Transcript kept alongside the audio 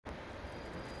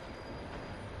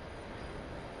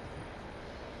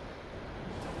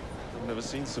I've never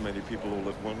seen so many people all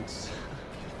at once.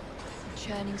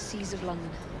 Churning seas of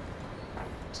London.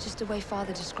 It's just the way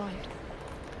Father described.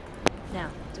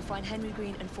 Now, to find Henry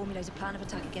Green and formulate a plan of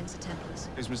attack against the Templars.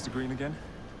 Is Mr. Green again?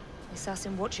 The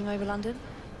assassin watching over London?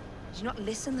 Did you not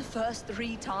listen the first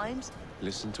 3 times?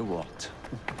 Listen to what?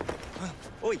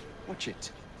 Oi, watch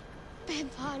it. Beg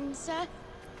pardon, sir.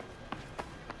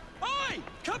 Oi!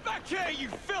 Come back here, you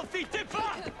filthy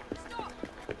dipper! Stop!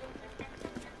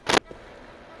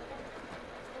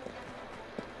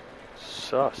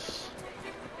 Sus.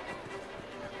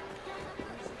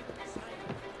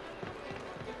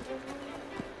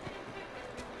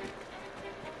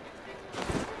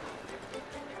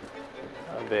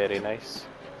 Very nice.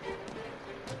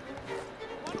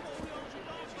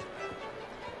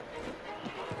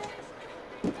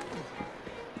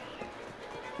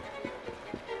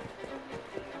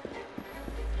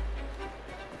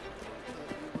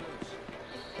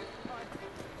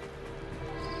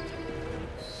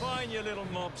 Fine, you little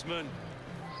mobsman.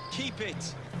 Keep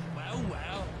it. Well,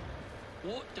 well.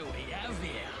 What do we have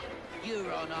here?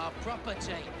 You're on our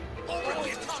property. Oh,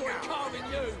 destroy carving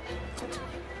you!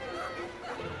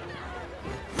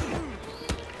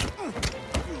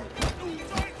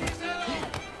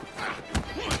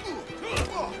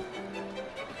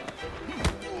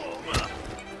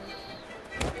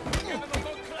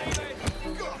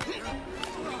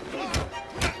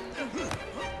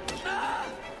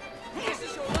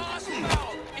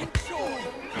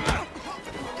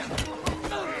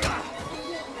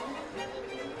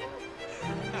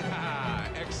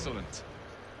 Excellent.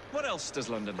 What else does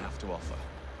London have to offer?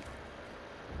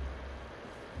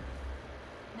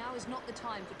 Now is not the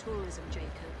time for tourism, Jacob.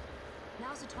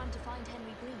 Now's the time to find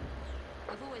Henry Green.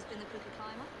 I've always been the quicker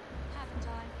climber, haven't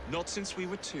I? Not since we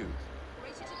were 2. Race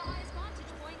you to the highest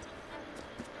vantage point.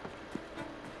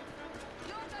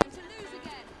 You're going to lose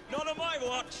again. Not on my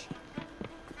watch!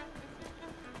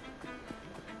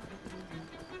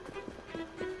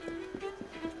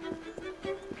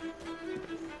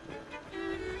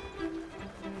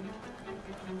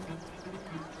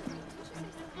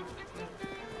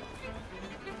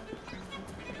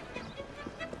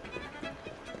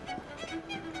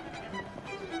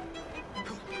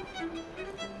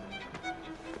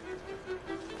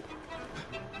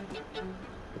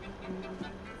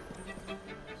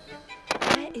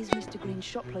 Where is Mr. Green's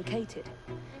shop located?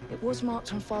 It was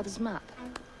marked on Father's map.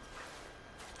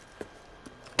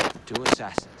 2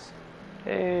 assassins.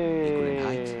 Equal in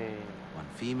height. Hey. 1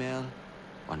 female,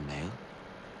 1 male.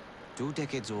 2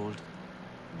 decades old.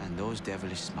 And those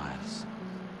devilish smiles.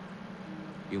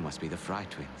 You must be the Fry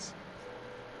twins.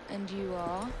 And you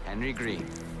are? Henry Green,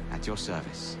 at your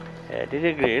service.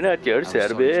 Henry Green at your I was sorry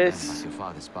to learn service. about your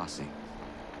father's passing.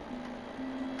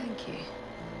 Thank you.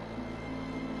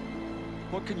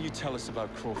 What can you tell us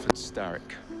about Crawford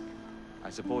Starrick? I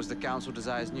suppose the council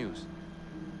desires news.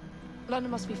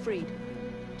 London must be freed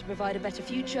to provide a better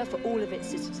future for all of its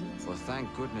citizens. Well,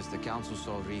 thank goodness the council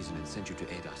saw reason and sent you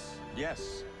to aid us.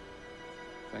 Yes.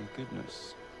 Thank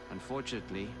goodness.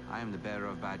 Unfortunately, I am the bearer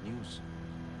of bad news.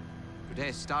 Today,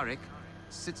 Starrick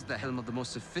sits at the helm of the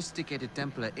most sophisticated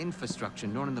Templar infrastructure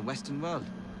known in the Western world.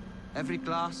 Every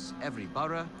class, every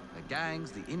borough, the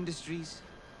gangs, the industries.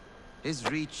 His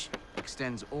reach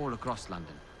extends all across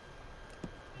London.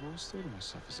 I've always thought of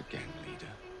myself as a gang leader.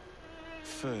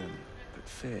 Firm, but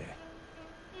fair.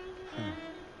 Huh.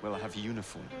 Well, I have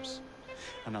uniforms.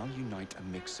 And I'll unite a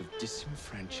mix of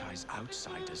disenfranchised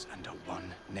outsiders under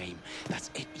one name.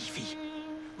 That's it, Evie.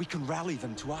 We can rally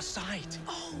them to our side.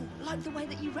 Oh, like the way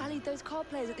that you rallied those card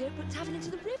players at the Oakwood Tavern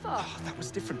into the river. Oh, that was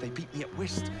different. They beat me at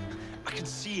whist. I can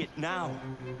see it now.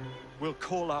 We'll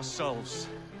call ourselves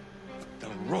the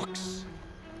Rooks.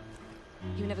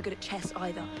 You were never good at chess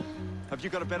either. Have you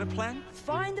got a better plan?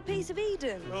 Find the piece of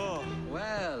Eden. Oh.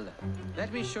 Well,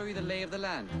 let me show you the lay of the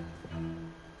land.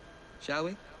 Shall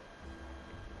we?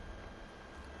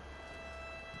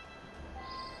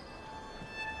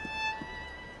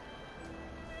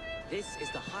 This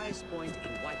is the highest point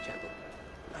in Whitechapel.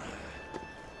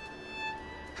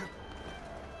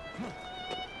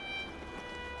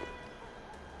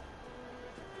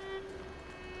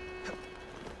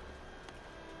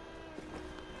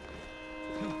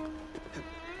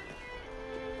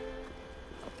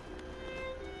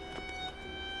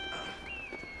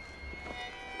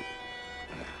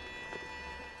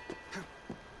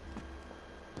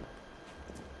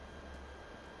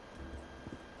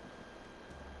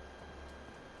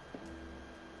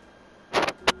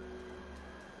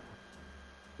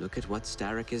 Look at what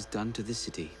Starrick has done to the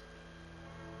city.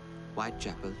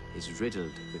 Whitechapel is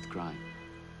riddled with crime.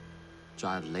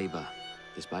 Child labor,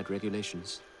 despite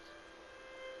regulations.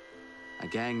 A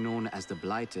gang known as the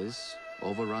Blighters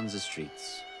overruns the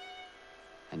streets,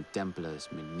 and Templars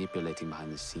manipulating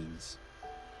behind the scenes.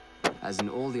 As in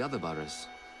all the other boroughs,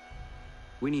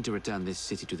 we need to return this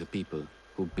city to the people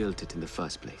who built it in the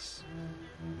first place.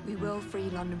 We will free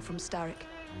London from Starrick.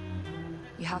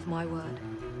 You have my word.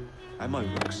 And my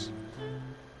rooks.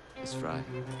 Miss Fry,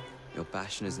 your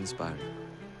passion is inspiring.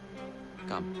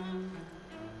 Come,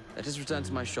 let us return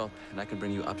to my shop, and I can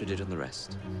bring you up to date on the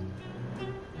rest.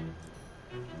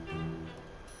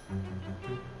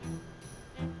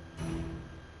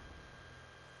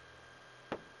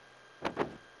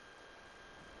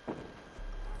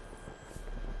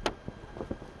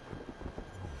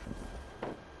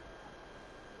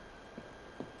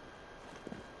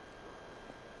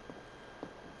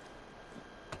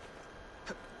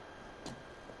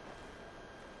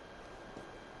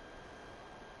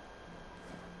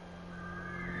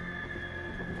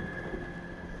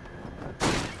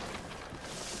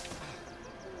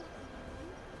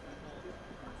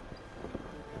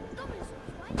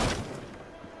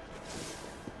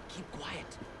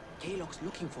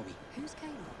 Looking for me. Who's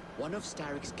Caleb? One of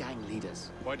Starrick's gang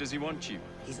leaders. Why does he want you?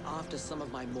 He's after some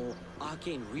of my more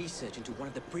arcane research into one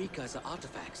of the precursor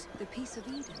artifacts. The Piece of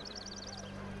Eden.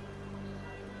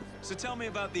 So tell me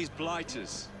about these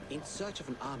blighters. In search of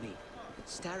an army,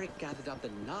 Starrick gathered up the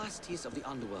nastiest of the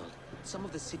underworld. Some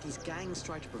of the city's gangs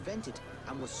tried to prevent it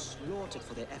and were slaughtered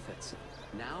for their efforts.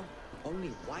 Now, only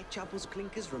Whitechapel's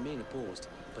clinkers remain opposed,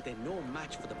 but they're no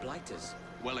match for the blighters.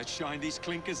 Well, let's shine these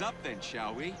clinkers up then,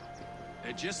 shall we?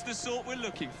 They're just the sort we're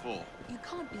looking for. You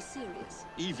can't be serious.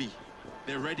 Evie,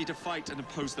 they're ready to fight and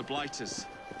oppose the blighters.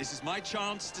 This is my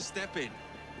chance to step in.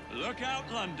 Look out,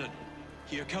 London.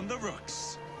 Here come the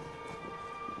rooks.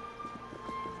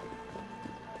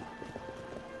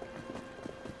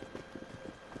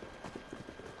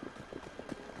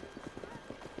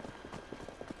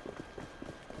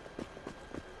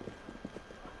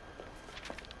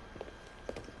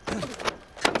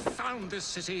 This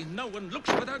city, no one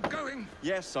looks without going.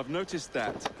 Yes, I've noticed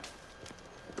that.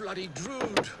 Bloody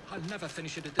Drood. I'll never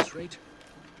finish it at this rate.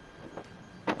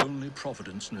 Only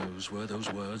Providence knows where those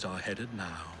words are headed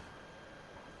now.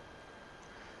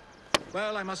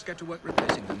 Well, I must get to work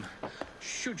replacing them.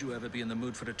 Should you ever be in the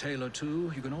mood for a tale or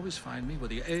two, you can always find me where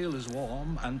the ale is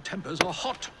warm and tempers are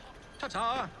hot.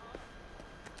 Ta-ta!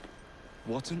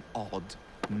 What an odd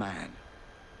man.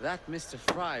 That Mr.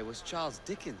 Fry was Charles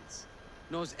Dickens.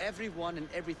 Knows everyone and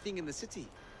everything in the city.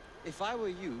 If I were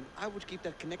you, I would keep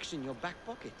that connection in your back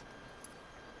pocket.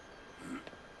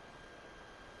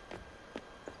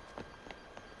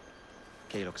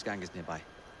 Kaylock's gang is nearby.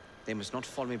 They must not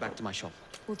follow me back to my shop.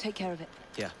 We'll take care of it.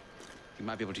 Here, you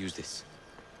might be able to use this.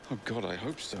 Oh God, I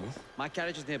hope so. My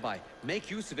carriage is nearby.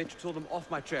 Make use of it to throw them off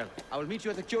my trail. I will meet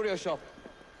you at the curio shop.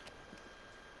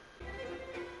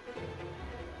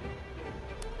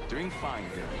 Doing fine,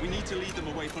 girl. We need to lead them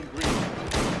away from Green.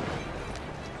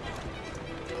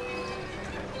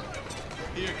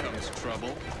 Here comes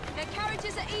trouble. Their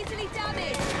carriages are easily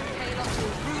damaged. Kaylock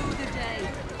will rue the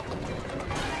day.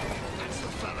 That's the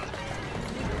fella.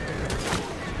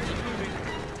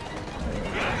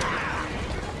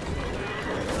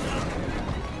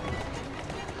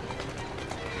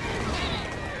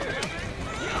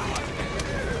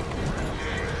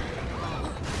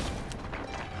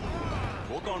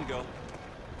 Walk on, girl.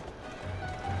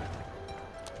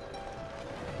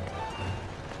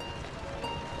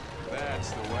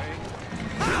 That's the way.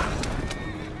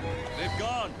 They've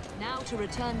gone. Now to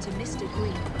return to Mr.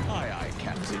 Green. Aye, aye,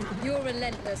 Captain. You're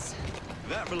relentless.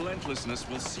 That relentlessness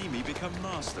will see me become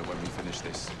master when we finish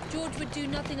this. George would do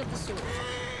nothing of the sort.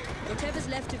 Whatever's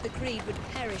left of the Creed would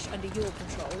perish under your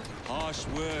control. Harsh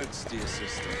words, dear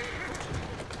sister.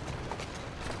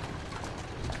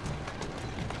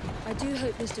 I do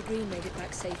hope Mr. Green made it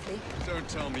back safely. Don't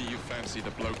tell me you fancy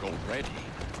the bloke already.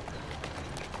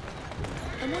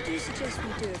 And what do you suggest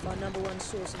we do if our #1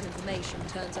 source of information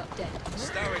turns up dead?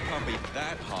 Starrick can't be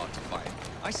that hard to find.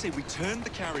 I say we turn the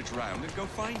carriage round and go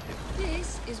find him.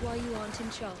 This is why you aren't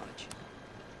in charge.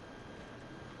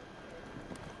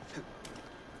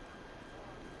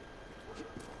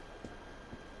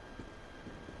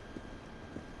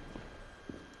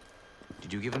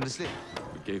 Did you give them the slip?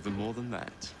 We gave them more than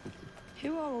that.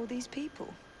 Who are all these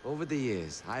people? Over the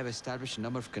years, I have established a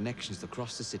number of connections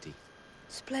across the city.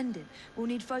 Splendid. We'll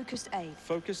need focused aid.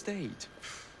 Focused aid.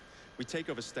 We take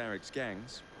over Starrick's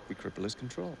gangs, we cripple his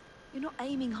control. You're not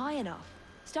aiming high enough.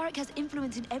 Starrick has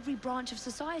influence in every branch of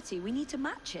society. We need to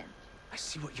match him. I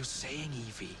see what you're saying,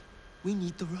 Evie. We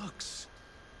need the rooks.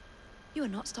 You are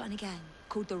not starting a gang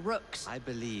called the Rooks. I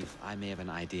believe I may have an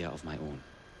idea of my own.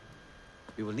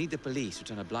 We will need the police to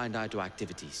turn a blind eye to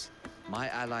activities. My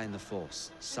ally in the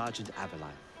force, Sergeant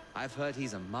Aveline. I've heard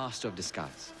he's a master of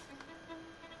disguise.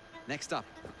 Next up,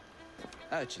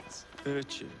 urchins.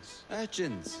 Urchins?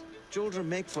 Urchins! Children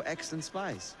make for excellent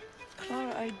spies.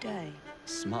 Clara O'Day.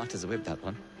 Smart as a whip, that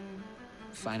one.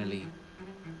 Finally,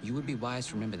 you would be wise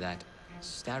to remember that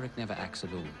Starrick never acts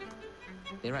alone.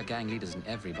 There are gang leaders in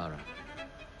every borough.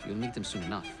 You'll meet them soon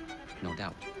enough, no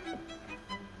doubt.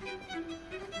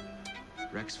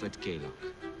 Rexford Gaylock,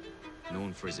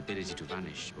 known for his ability to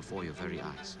vanish before your very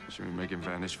eyes. Should we make him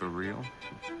vanish for real?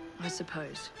 I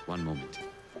suppose. One moment.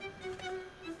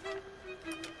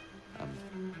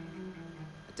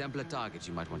 A Templar target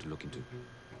you might want to look into.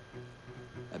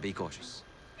 Be cautious.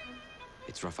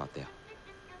 It's rough out there.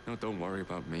 No, don't worry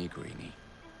about me, Greenie.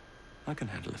 I can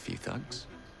handle a few thugs.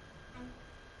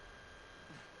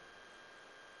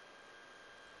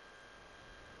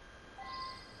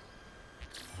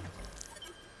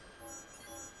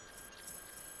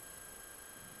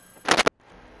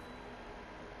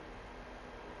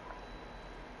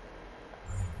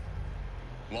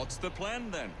 What's the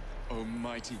plan, then, oh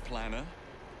mighty planner?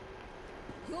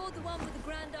 You're the one with the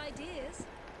grand ideas.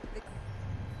 The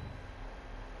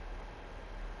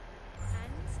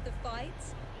hands, the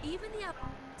fights, even the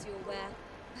outfits you'll wear.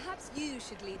 Perhaps you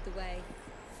should lead the way.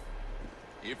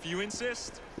 If you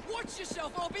insist. Watch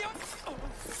yourself, I'll be on... Oh.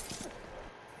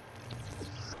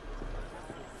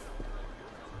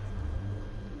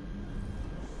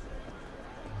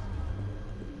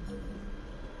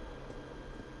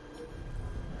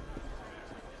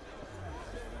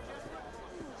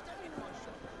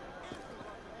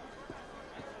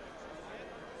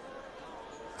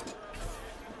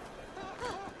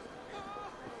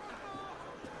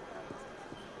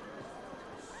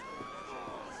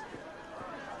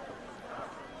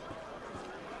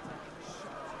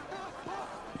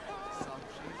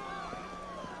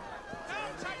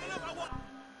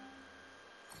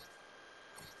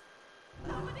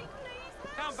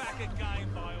 Come back again,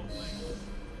 by all means.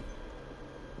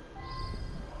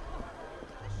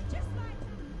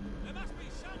 There must be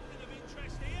something of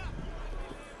interest here.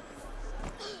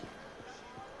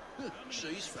 Look,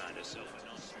 she's found herself a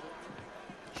nice spot.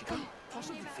 She can't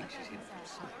possibly think she's in for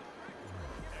sight.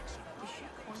 Excellent.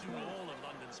 Soon all of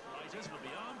London's blighters will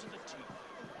be armed to the teeth.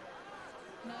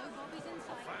 No Bobby's in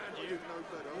sight. Found you.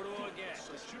 What do I get?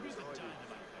 Distribute the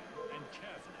dynamite and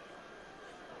carefully.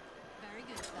 Very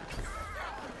good, sir.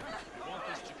 We want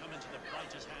this to come into the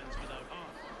blighters' hands without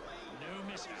harm. No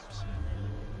mishaps.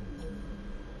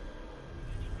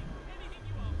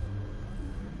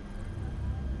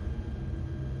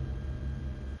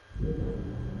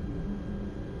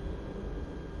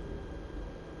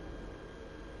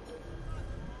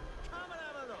 Come and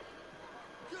have a look.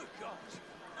 Good gods.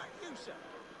 Not you, sir.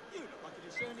 You look like a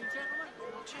discerning gentleman.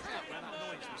 Check out where that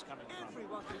noise was coming from.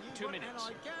 Everyone can use 2 one, minutes. and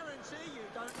I guarantee you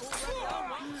don't already own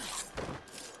one.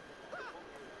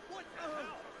 What the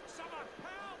hell? Someone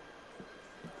help!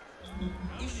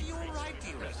 Is she all right,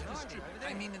 dearest?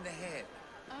 I mean in the head.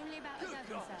 Only about a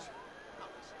dozen, sir.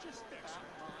 Just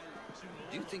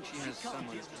Do you think she has someone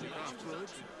to look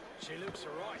afterwards? She looks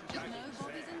alright. No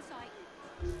Bobby's in sight.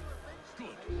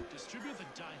 Good. Distribute the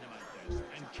dynamite then,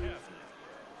 and carefully.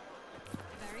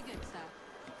 Very good, sir.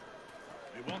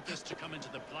 We want this to come into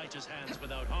the blighters' hands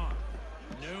without harm.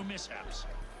 No mishaps.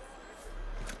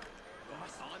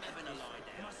 I'm having a lie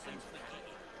down.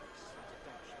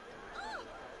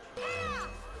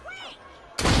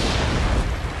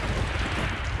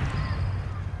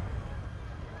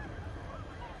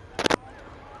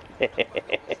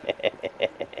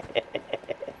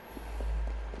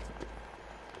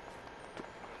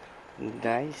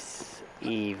 Nice,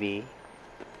 Evie.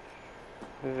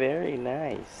 Very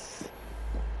nice.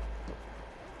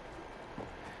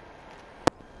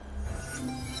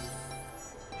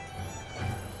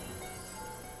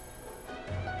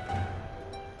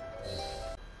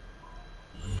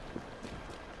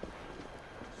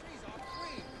 She's our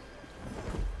queen.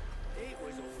 It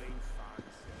was all in fun,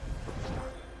 sir.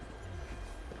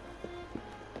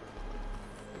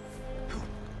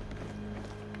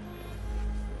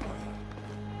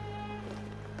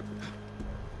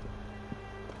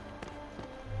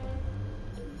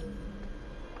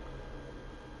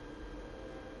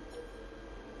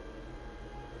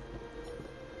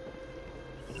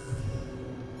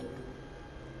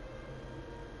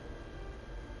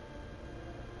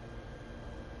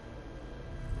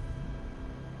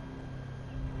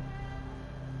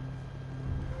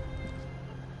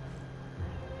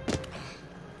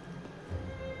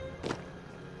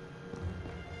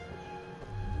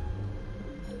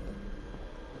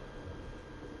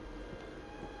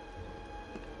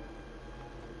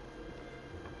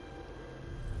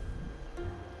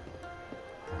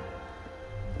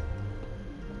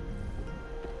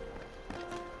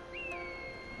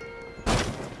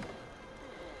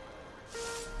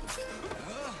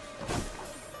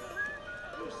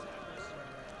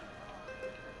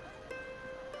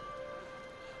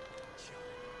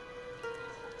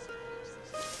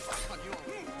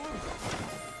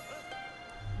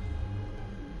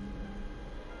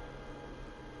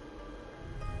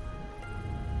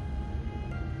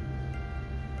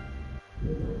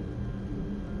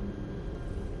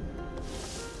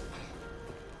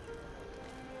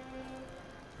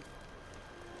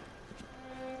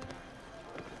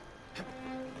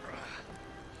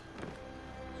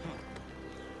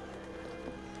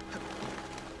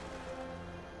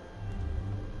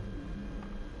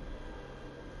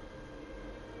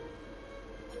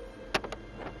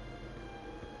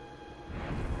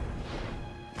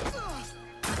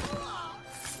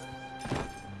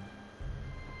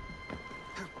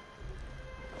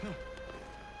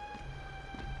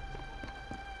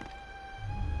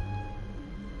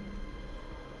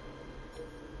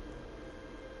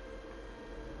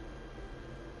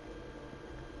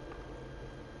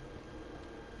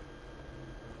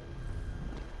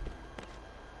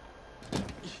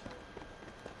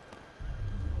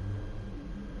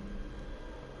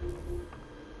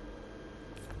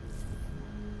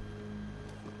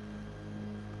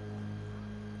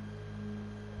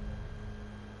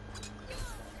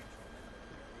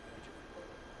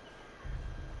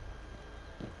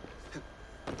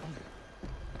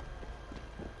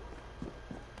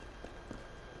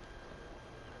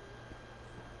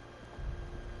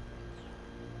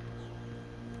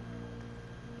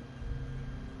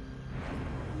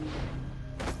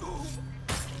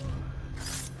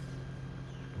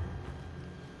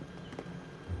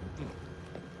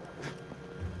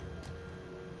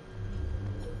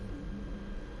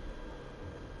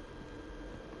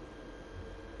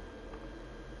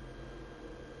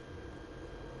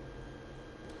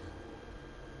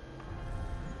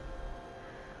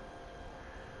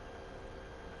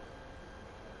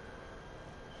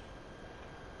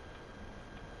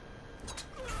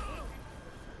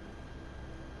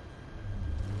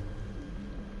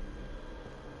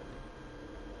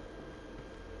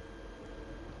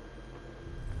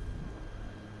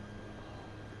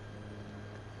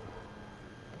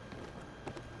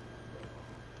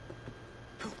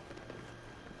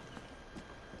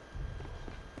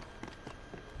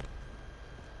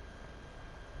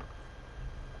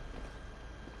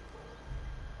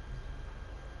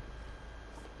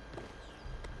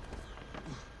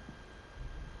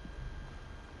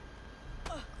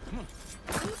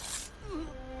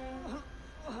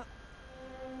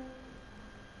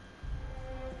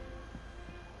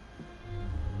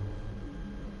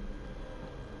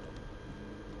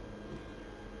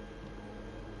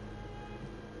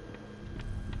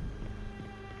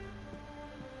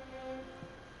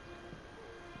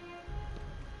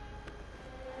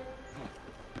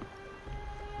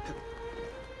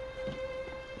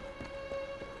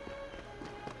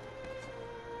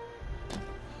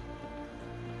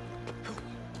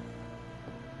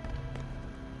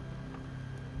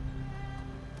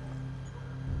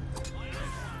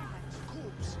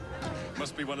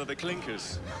 Must be one of the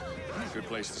clinkers. Good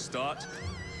place to start.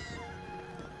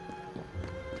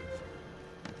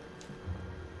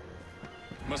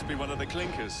 Must be one of the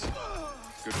clinkers.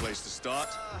 Good place to start.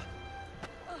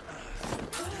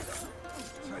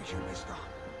 Thank you, mister.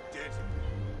 Dead.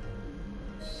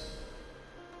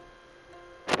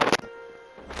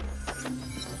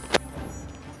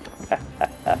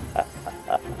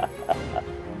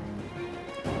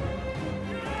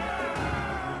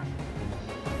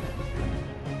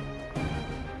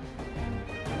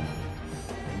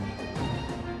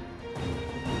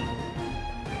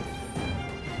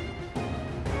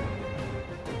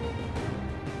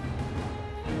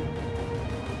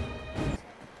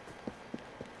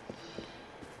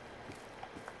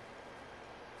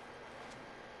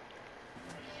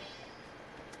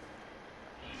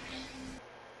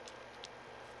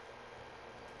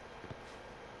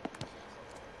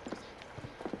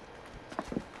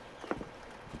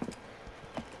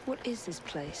 What is this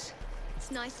place?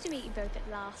 It's nice to meet you both at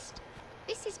last.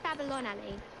 This is Babylon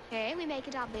Alley. Here we make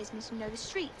it our business to know the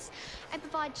streets and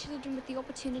provide children with the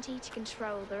opportunity to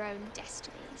control their own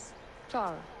destinies.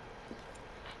 Clara.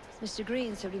 Mr.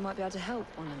 Green said we might be able to help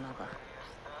one another.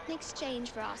 In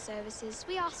exchange for our services,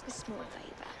 we ask a small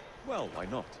favor. Well, why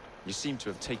not? You seem to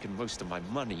have taken most of my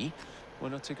money. Why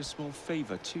not take a small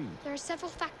favor, too? There are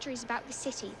several factories about the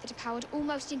city that are powered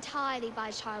almost entirely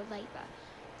by child labor.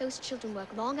 Those children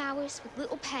work long hours with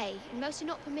little pay, and most are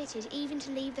not permitted even to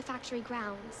leave the factory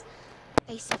grounds.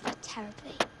 They suffer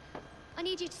terribly. I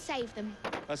need you to save them.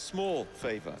 A small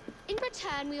favor. In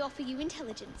return, we offer you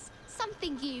intelligence,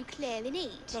 something you clearly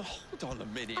need. Now, hold on a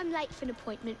minute. I'm late for an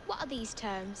appointment. What are these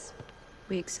terms?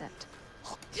 We accept.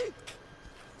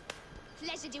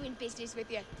 Pleasure doing business with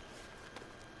you.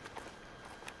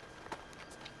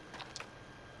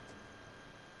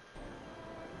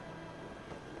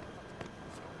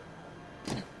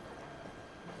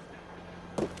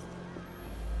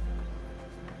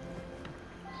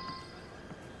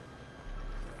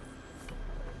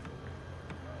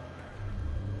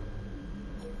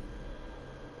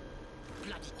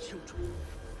 Bloody children.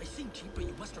 They seem cheap, but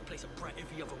you must replace a brat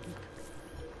every other week.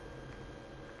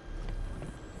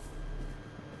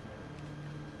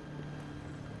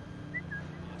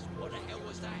 What the hell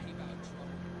was that?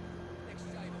 Next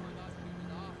day behind us, we were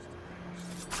last.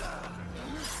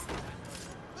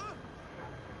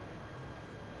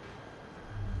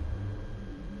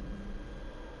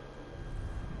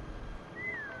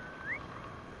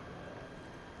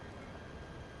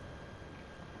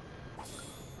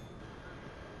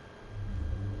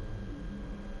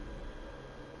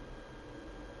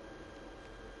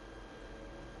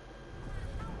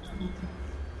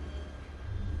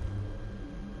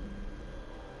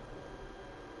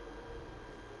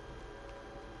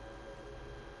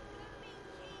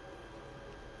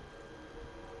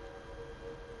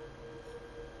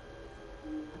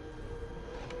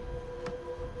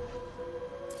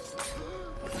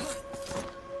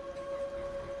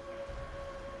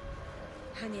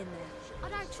 Hang in there. I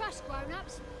don't trust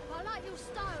grown-ups, but I like your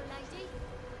style, lady.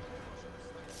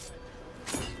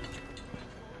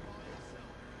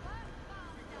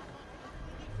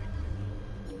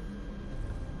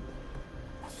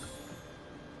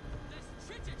 There's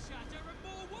chitter chatter and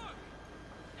more work.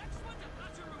 Next one to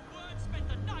utter a word spent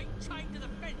the night chained to the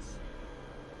fence.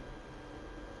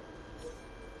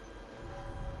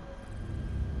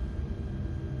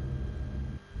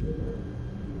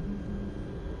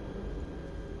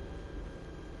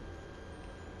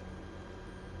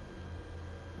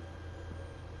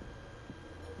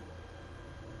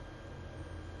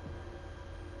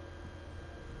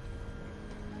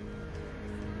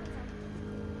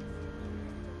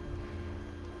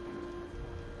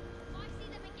 If I see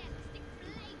them again, stick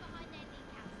blade behind their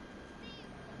kneecaps. See you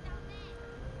down there.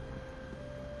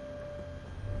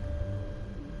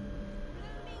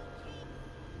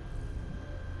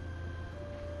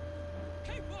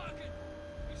 Keep working.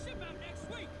 We ship out next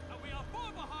week, and we are far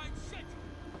behind schedule.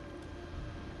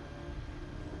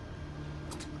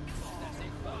 That's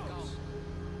it, folks.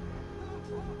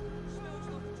 Smells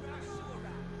like a dry sewer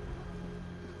rat.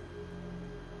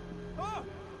 Oh!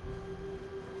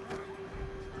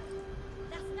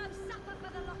 That's no supper for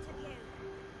the lot of you.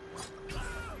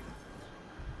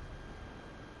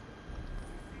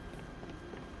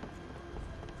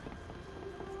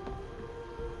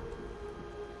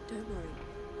 Don't worry.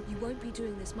 You won't be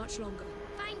doing this much longer.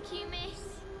 Thank you, miss.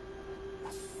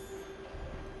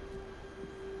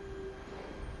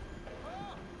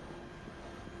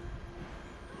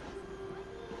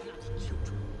 Bloody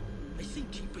children. They seem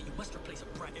cheap, but you must replace a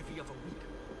brat every other week.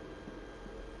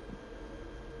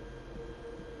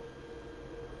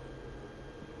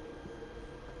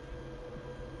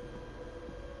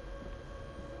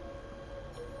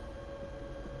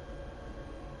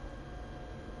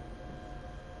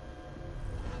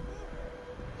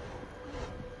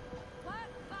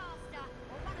 Work faster,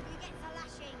 or one of you gets a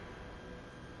lashing.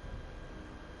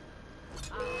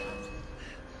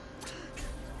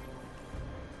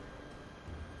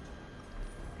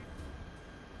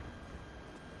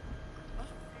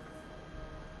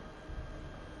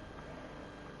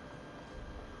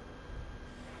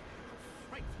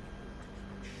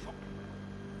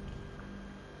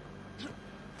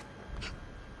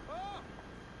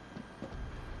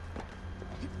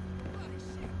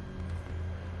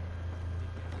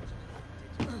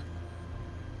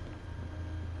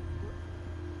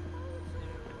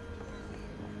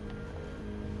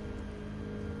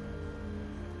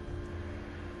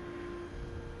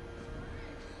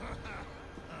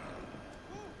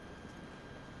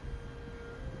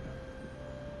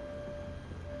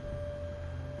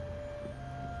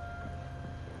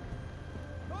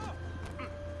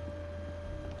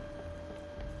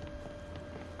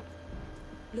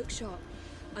 Look sharp.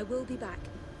 I will be back.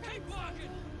 Keep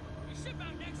working. We ship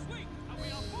out next week, and we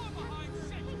are far behind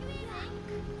schedule.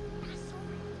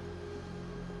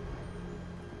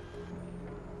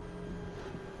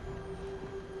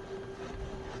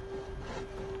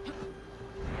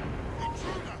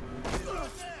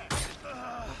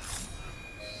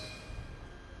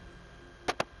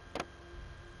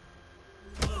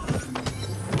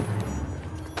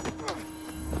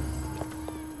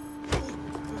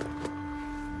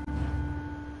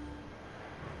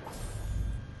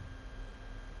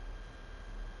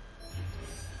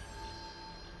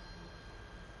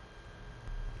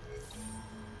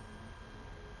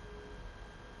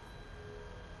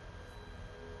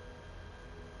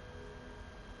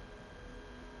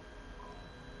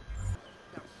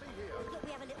 Look,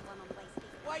 we have a little one on the way, Steve.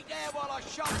 Wait there while I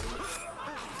shot you.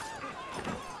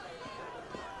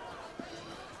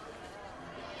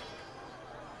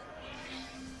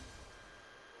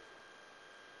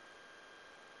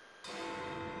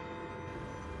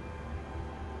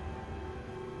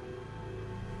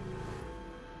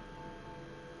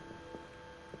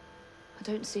 I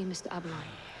don't see Mr.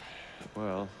 Aberline.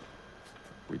 Well,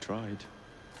 we tried.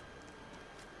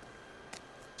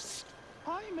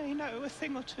 I may know a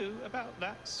thing or two about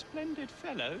that splendid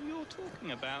fellow you're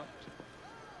talking about.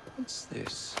 What's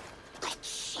this? God's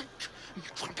sake! Are you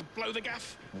trying to blow the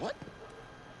gaff? What?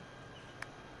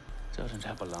 Sergeant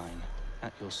Aberline,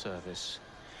 at your service.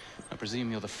 I presume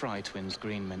you're the Fry twins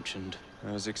Green mentioned.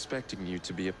 I was expecting you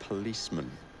to be a policeman.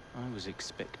 I was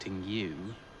expecting you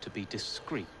to be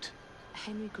discreet.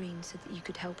 Henry Green said that you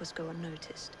could help us go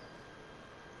unnoticed.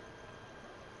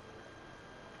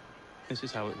 This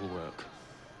is how it will work.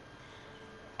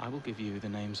 I will give you the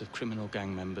names of criminal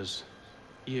gang members.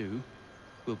 You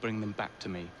will bring them back to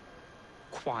me.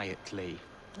 Quietly.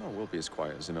 Oh, we'll be as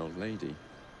quiet as an old lady.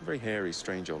 A very hairy,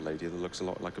 strange old lady that looks a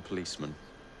lot like a policeman.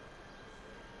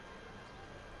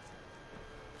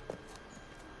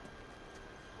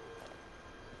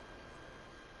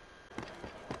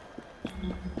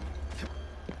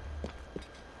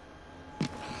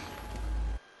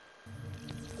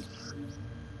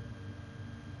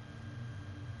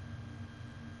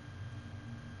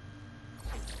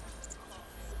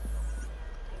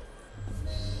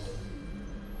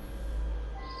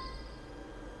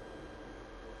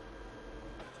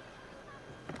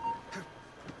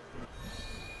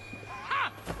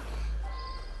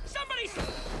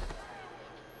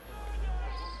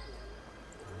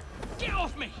 Get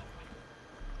off me!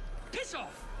 Piss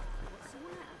off!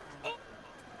 Oh.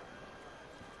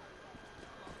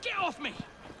 Get off me!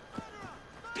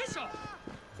 Piss off!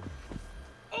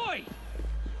 Oi!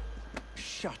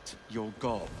 Shut your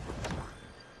gob.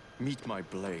 Meet my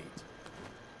blade.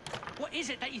 What is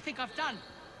it that you think I've done?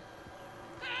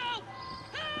 Help!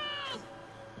 Help!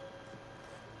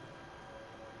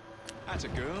 That's a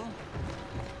girl.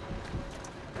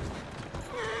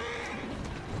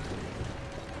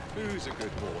 Who's a good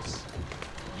horse?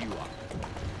 You are.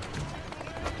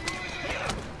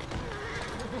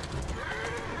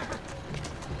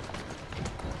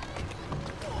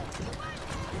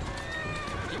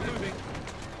 Keep moving.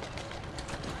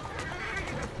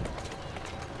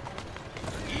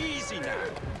 Easy now.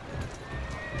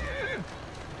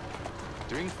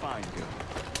 Doing fine, girl.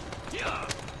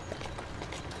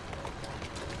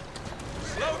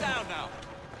 Slow down now.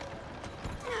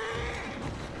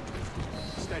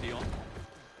 Steady on.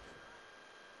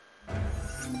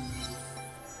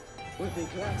 We'd be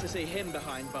glad to see him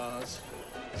behind bars.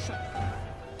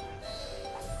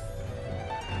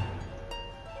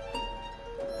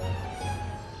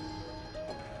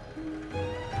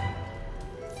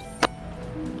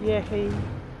 Yay!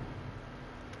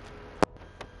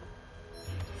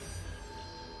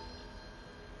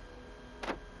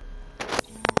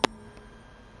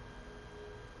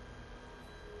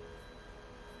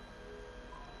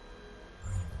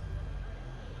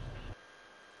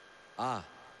 Ah,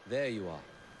 there you are.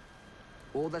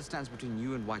 All that stands between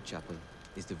you and Whitechapel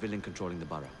is the villain controlling the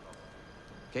borough.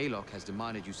 Kaylock has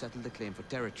demanded you settle the claim for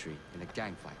territory in a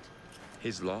gang fight.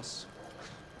 His loss?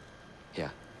 Yeah.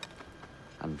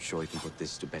 I'm sure he can put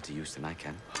this to better use than I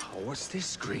can. Oh, what's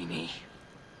this, Greenie?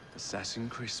 Assassin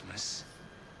Christmas.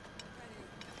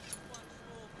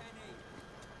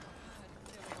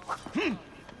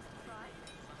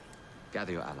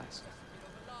 Gather your allies.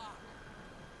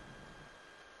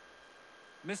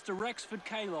 Mr. Rexford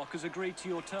Kaylock has agreed to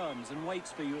your terms and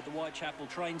waits for you at the Whitechapel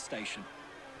train station.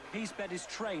 He's bet his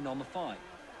train on the fight.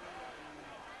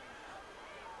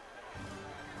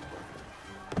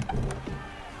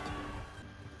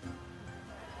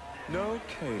 No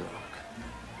Kaylock.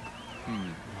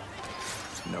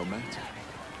 No matter.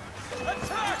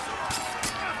 Attack!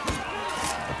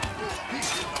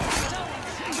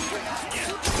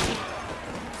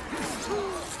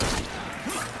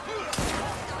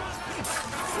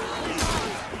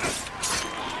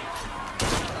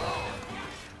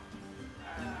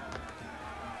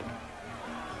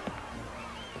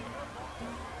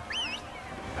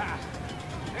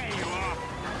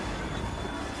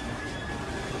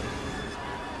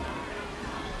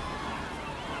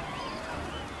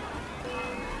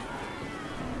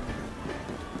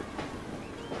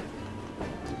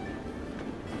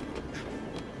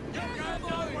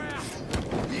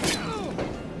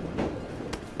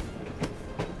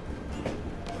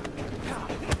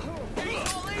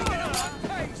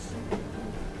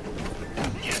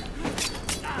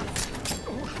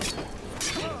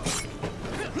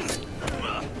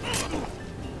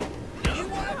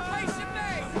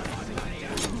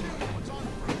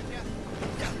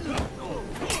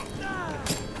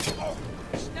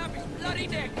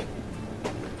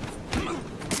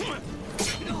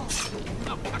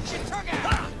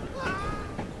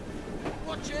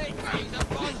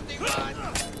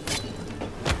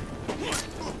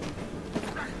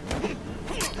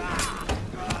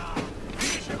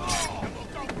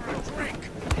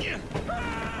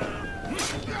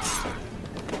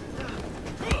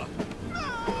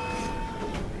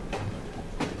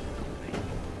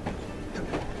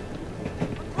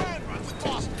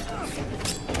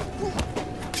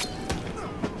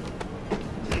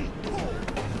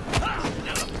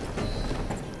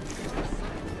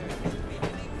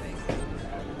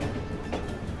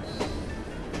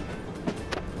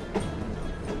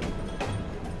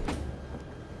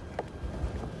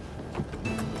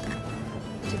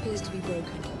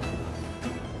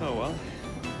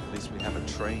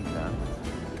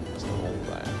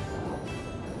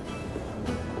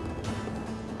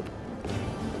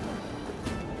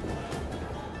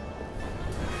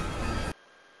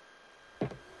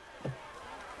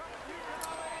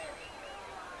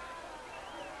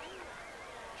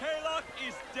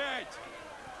 right.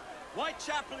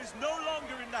 Whitechapel is no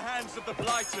longer in the hands of the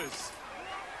Blighters.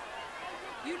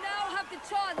 You now have the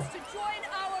chance to join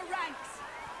our ranks.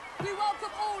 We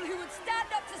welcome all who would stand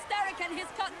up to Starrick and his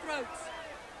cutthroats.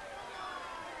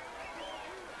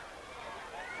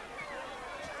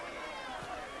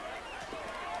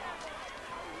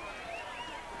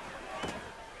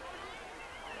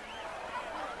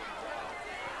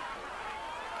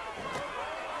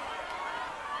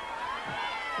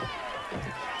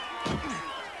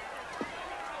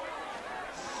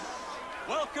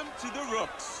 Welcome to the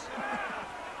Rooks.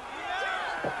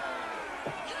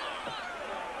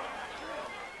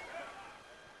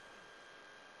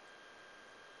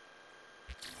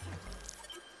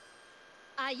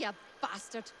 Ah, you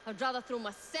bastard. I'd rather throw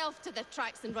myself to the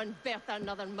tracks than run Bertha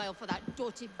another mile for that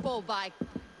doty ball-bag.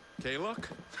 Kaylock?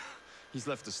 He's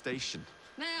left the station.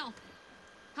 Well,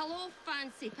 hello,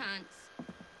 fancy pants.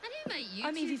 I didn't meet you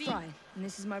I'm two Evie be- Fry, and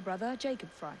this is my brother, Jacob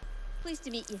Fry. Pleased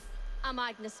to meet you. I'm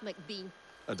Agnes McBean.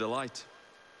 A delight.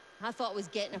 I thought I was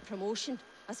getting a promotion.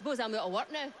 I suppose I'm out of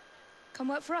work now. Come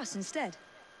work for us instead.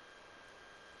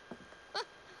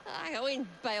 I won't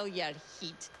bile your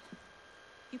heat.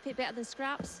 You pay better than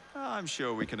scraps? I'm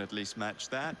sure we can at least match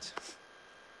that.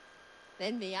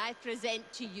 Then may I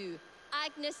present to you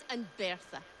Agnes and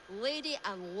Bertha, lady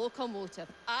and locomotive,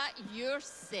 at your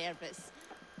service.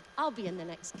 I'll be in the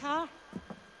next car.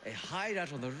 A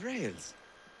hideout on the rails.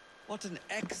 What an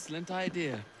excellent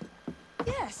idea.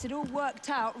 Yes, it all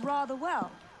worked out rather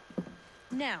well.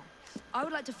 Now, I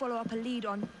would like to follow up a lead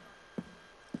on...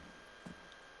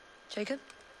 Jacob?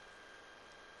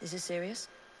 Is this serious?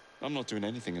 I'm not doing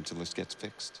anything until this gets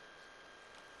fixed.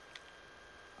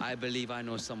 I believe I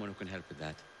know someone who can help with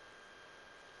that.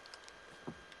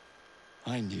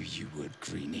 I knew you would,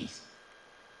 Greenie.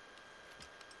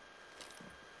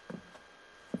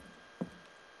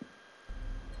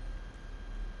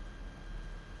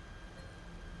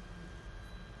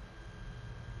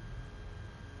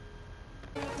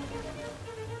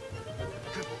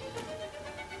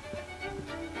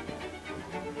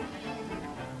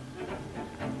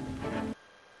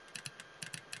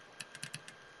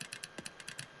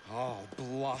 Oh,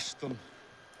 blast them.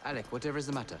 Alec, whatever is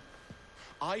the matter?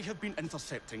 I have been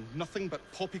intercepting nothing but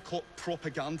poppycock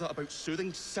propaganda about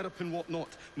soothing syrup and whatnot.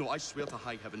 No, I swear to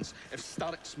high heavens, if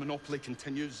Starrick's monopoly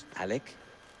continues... Alec,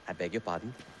 I beg your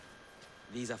pardon.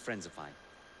 These are friends of mine.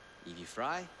 Evie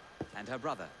Fry and her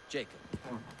brother, Jacob.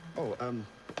 Oh,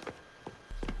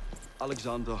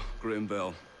 Alexander Graham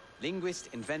Bell. Linguist,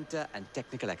 inventor, and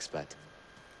technical expert.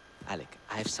 Alec,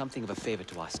 I have something of a favor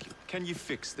to ask you. Can you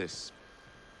fix this?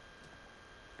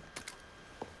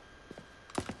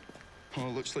 Oh,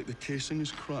 it looks like the casing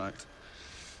is cracked.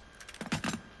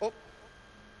 Oh,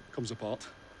 comes apart.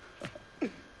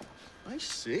 I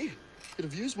see. Could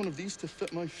have used one of these to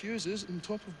fit my fuses on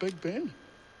top of Big Ben.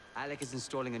 Alec is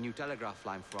installing a new telegraph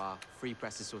line for our Free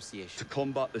Press Association. To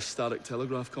combat the Starrick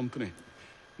Telegraph Company.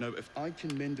 Now, if I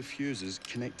can mend the fuses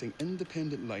connecting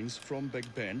independent lines from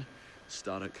Big Ben,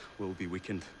 Starrick will be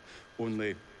weakened.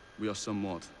 Only we are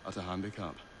somewhat at a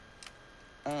handicap.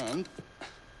 And...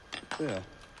 there.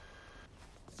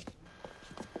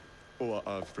 Oh,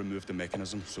 I've removed the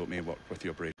mechanism, so it may work with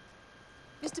your brake.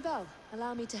 Mr. Bell,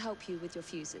 allow me to help you with your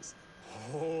fuses.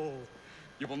 Oh,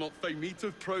 you will not find me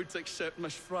too proud to accept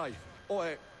Miss Fry. Oh,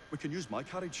 we can use my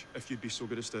carriage, if you'd be so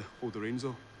good as to hold the reins,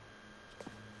 though.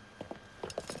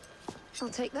 I'll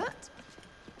take that.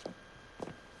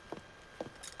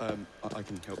 I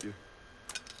can help you.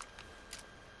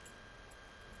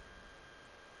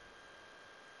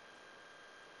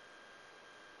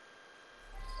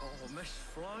 Oh, Miss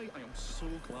Fry, I am so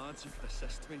glad you could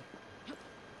assist me.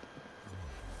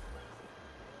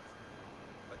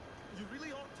 You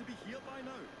really ought to be here by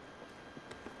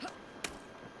now.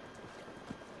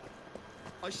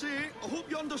 I say, I hope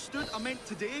you understood I meant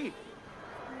today.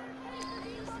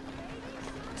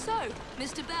 So,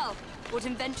 Mr. Bell, what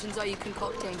inventions are you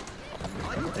concocting?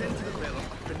 I intend to develop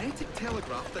a phonetic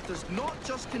telegraph that does not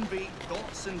just convey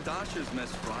dots and dashes,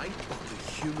 Miss Fry, but the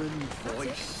human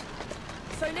voice.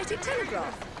 Phonetic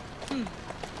telegraph?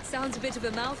 Sounds a bit of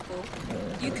a mouthful.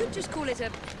 You could just call it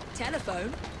a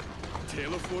telephone.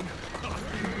 Telephone?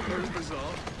 How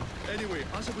bizarre. Anyway,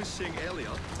 as I was saying earlier,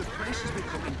 the press has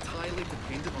become entirely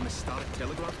dependent on the Starrick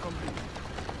Telegraph Company.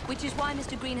 Which is why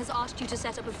Mr. Green has asked you to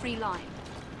set up a free line.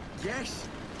 Yes.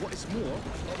 What is more,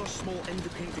 other small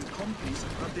independent companies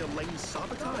have had their lines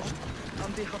sabotaged,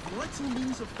 and they have little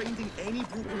means of finding any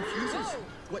broken fuses,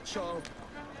 which are...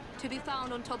 To be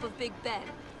found on top of Big Ben.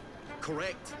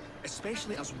 Correct.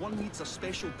 Especially as one needs a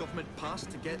special government pass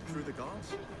to get through the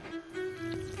guards.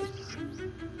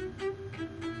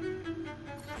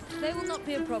 They will not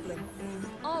be a problem.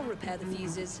 I'll repair the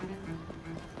fuses.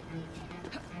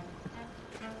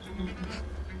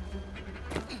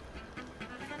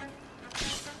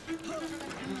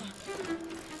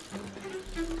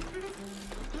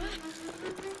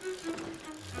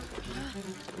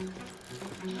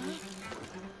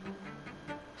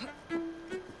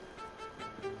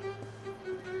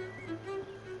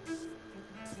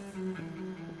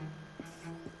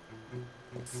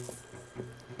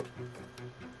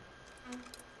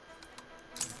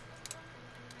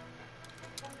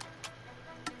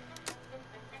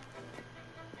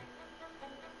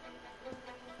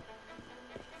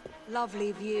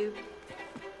 Lovely view.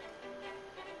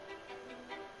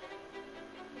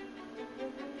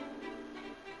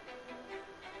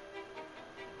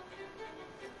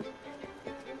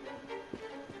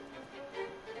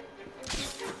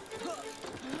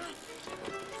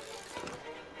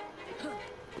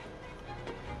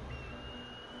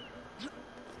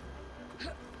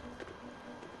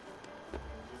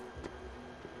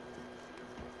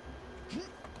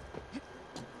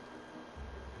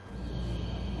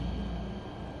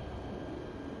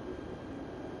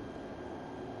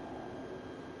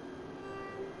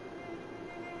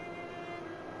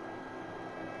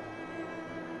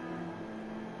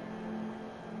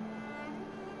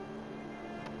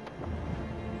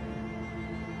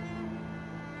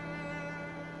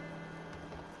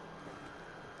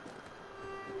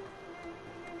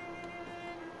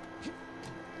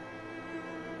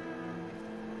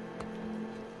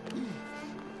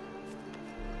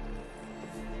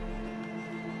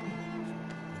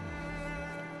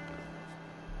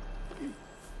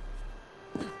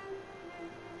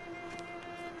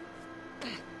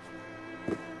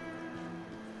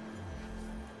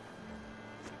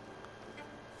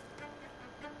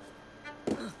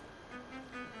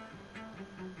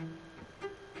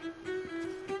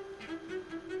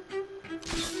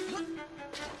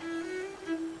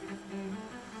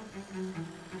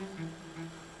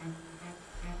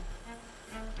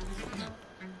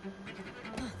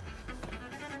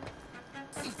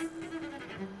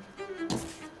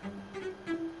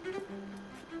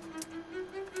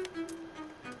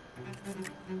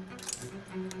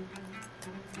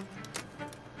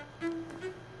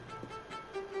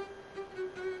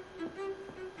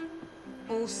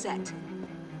 All set.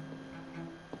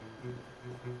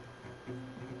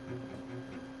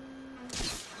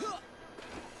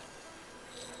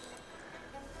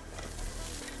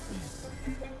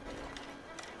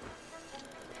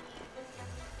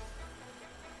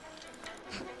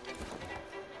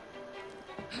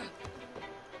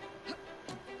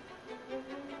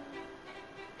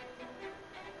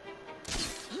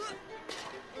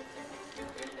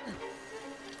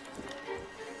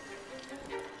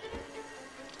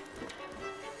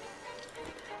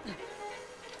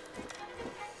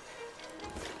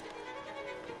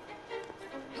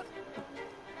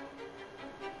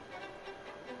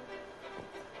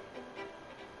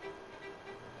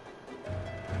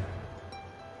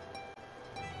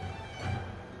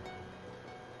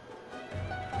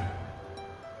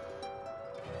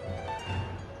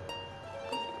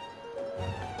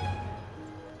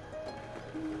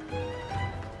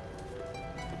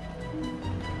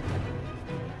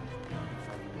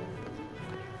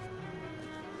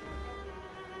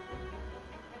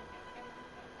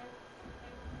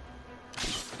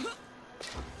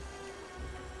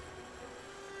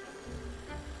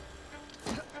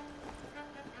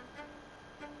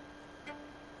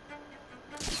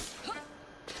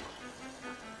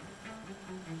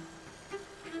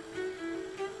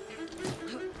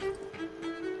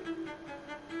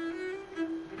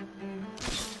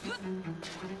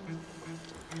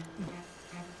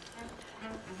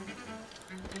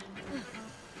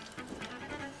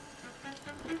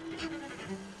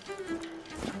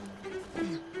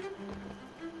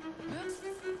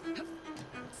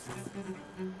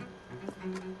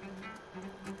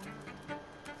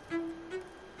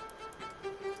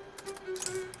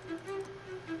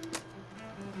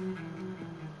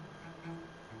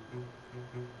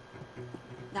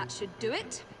 That should do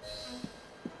it.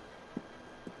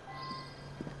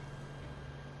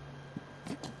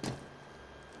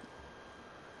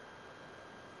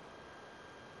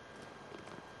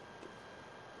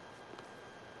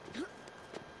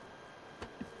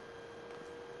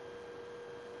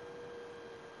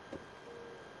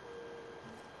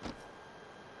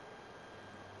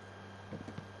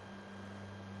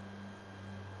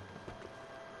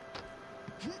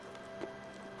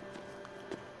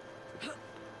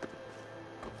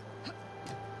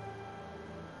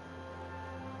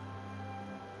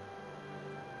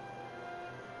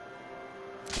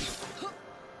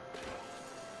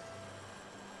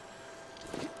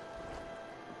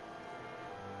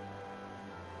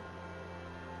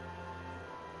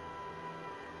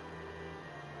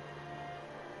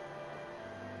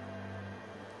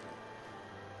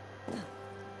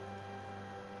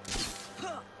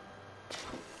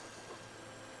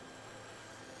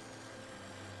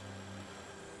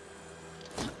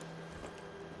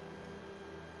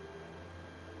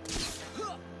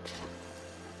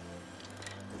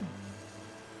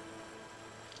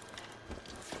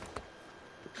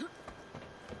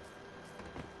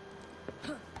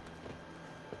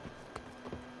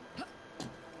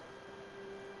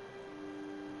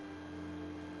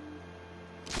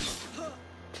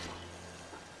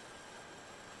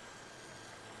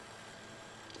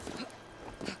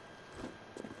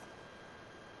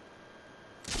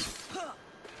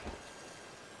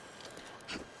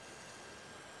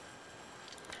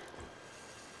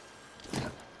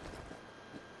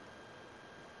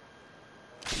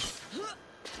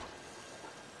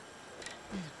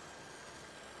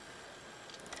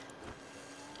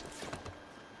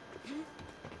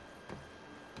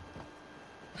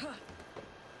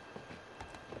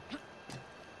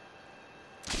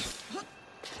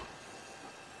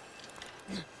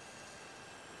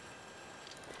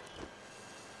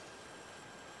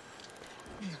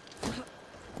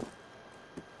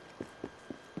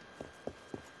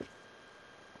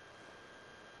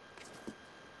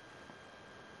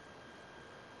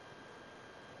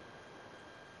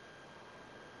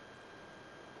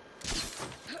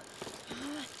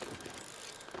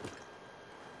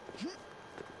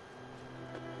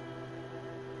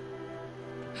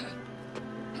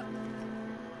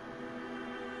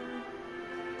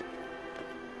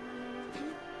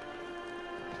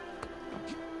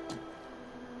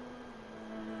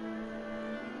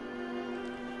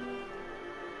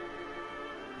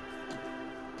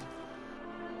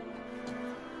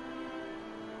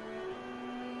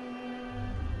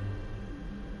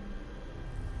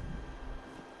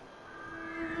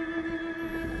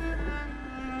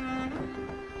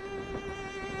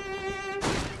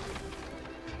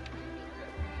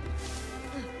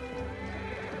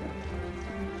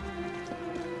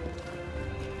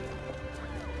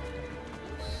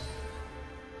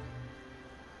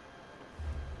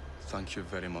 Thank you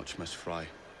very much, Miss Fry.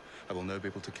 I will now be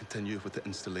able to continue with the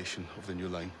installation of the new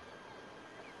line.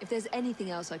 If there's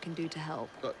anything else I can do to help...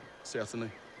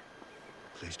 Certainly.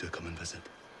 Please do come and visit.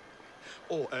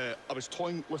 Oh, I was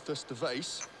toying with this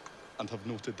device and have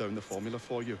noted down the formula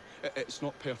for you. It's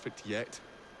not perfect yet,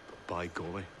 but by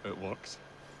golly, it works.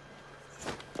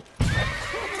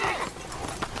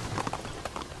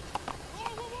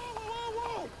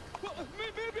 Whoa! Well,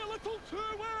 maybe a little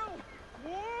too well!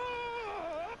 Whoa!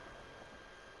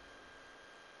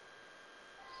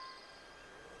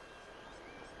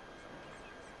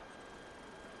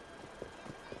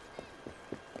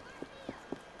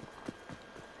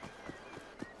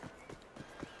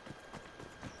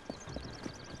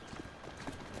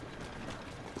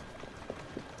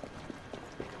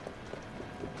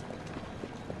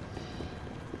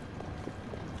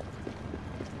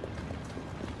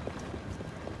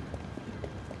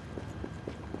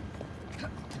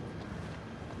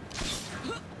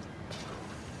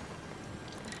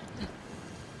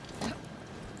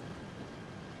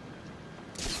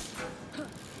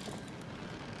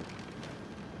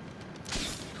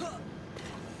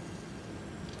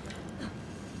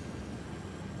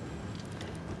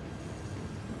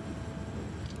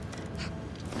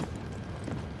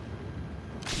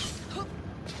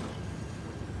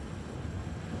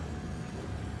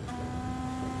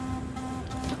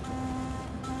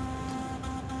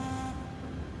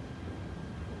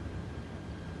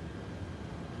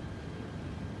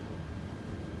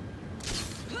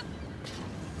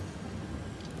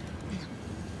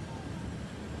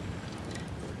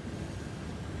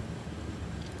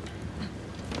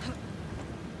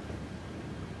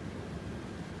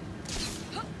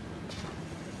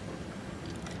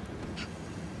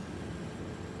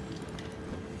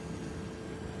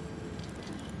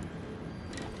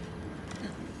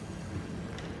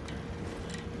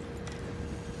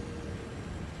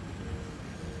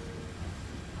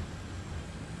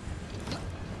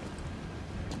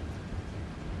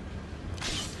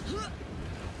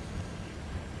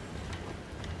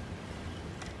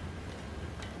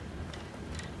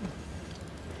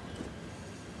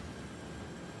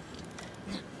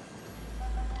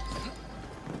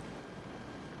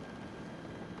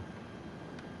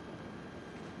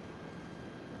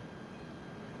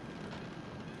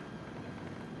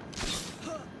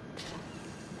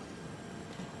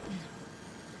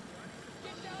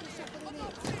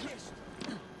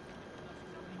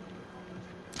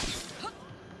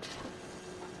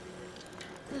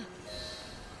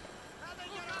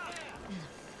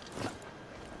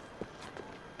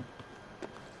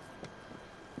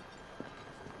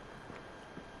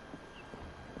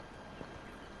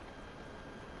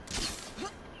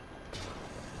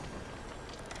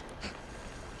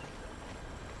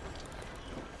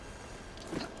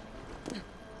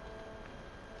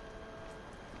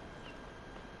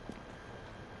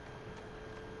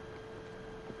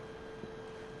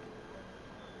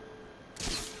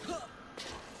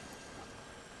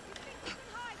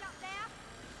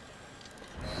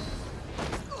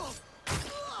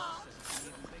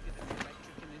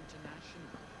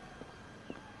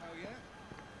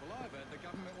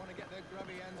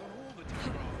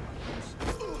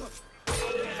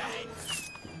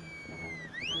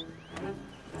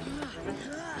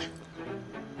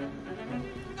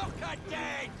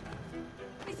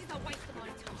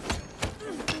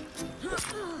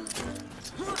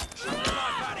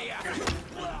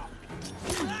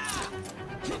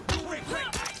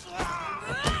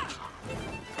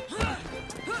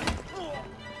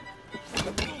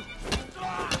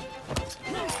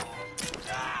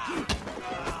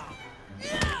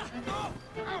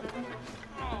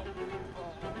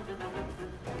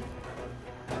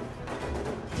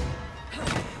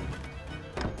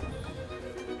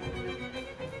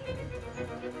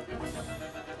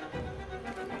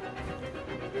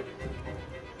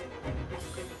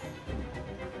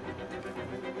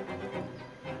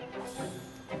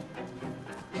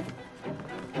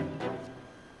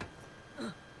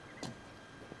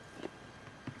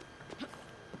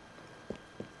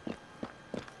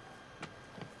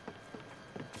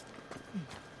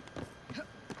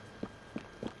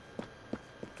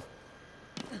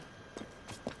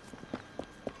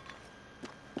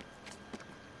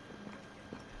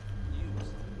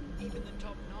 even the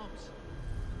top knobs.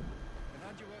 And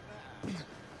how'd you work that out?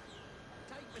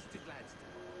 Take Mr. Gladstone.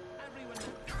 Everyone...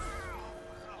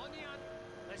 On the hunt.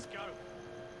 Let's go.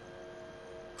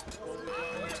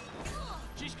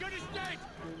 She's good as dead!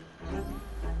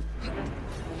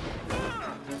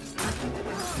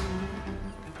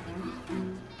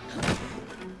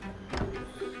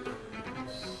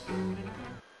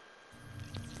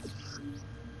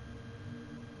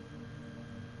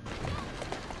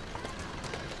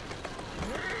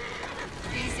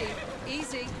 Easy,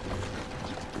 easy.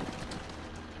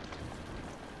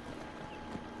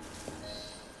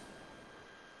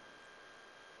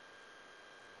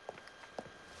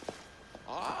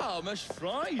 Ah, Miss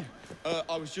Fry.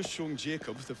 I was just showing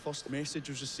Jacob the first message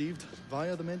was received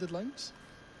via the mended lines.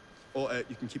 Oh,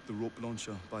 you can keep the rope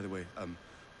launcher, by the way.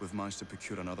 We've managed to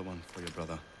procure another one for your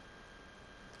brother.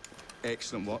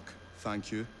 Excellent work.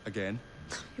 Thank you, again.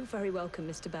 You're very welcome,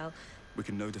 Mr. Bell. We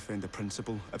can now defend the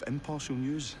principle of impartial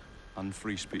news and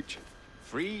free speech.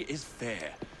 Free is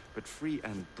fair, but free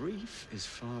and brief is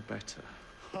far better.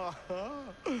 Ha ha!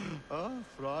 Ah,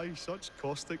 Fry, such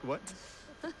caustic wit.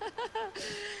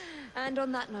 And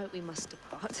on that note, we must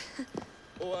depart.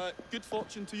 Oh, good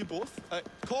fortune to you both.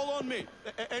 Call on me,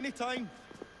 anytime.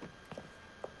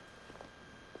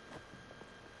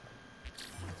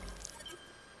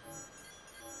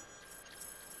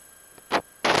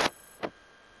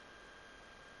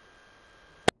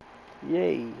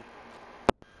 Yay.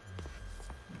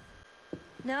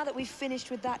 Now that we've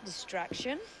finished with that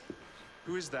distraction...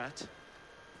 Who is that?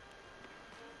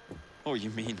 Oh, you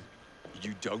mean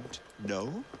you don't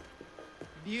know?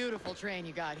 Beautiful train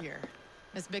you got here.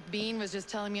 Miss McBean was just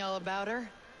telling me all about her.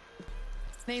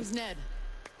 Name's Ned.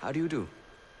 How do you do?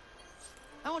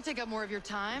 I won't take up more of your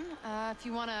time. If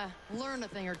you want to learn a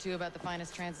thing or two about the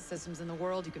finest transit systems in the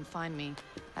world, you can find me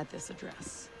at this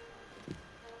address.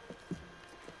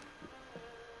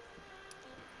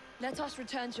 Let us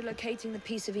return to locating the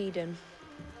Piece of Eden.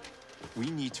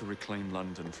 We need to reclaim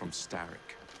London from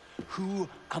Starrick. Who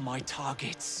are my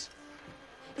targets?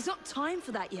 It's not time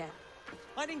for that yet.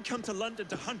 I didn't come to London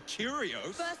to hunt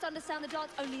curios. First understand the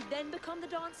dance, only then become the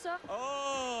dancer.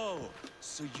 Oh,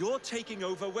 so you're taking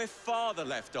over where Father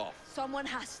left off. Someone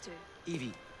has to.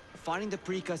 Evie, finding the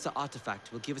precursor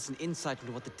artifact will give us an insight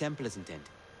into what the Templars intend.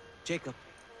 Jacob,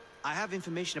 I have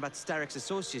information about Starrick's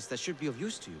associates that should be of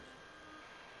use to you.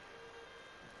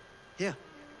 Here.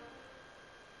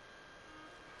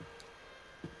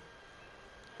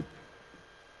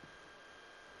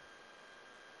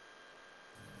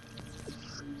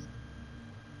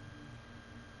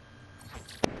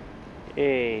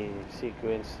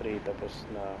 Sequence 3 tapos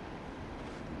na.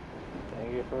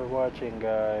 Thank you for watching,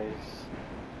 guys.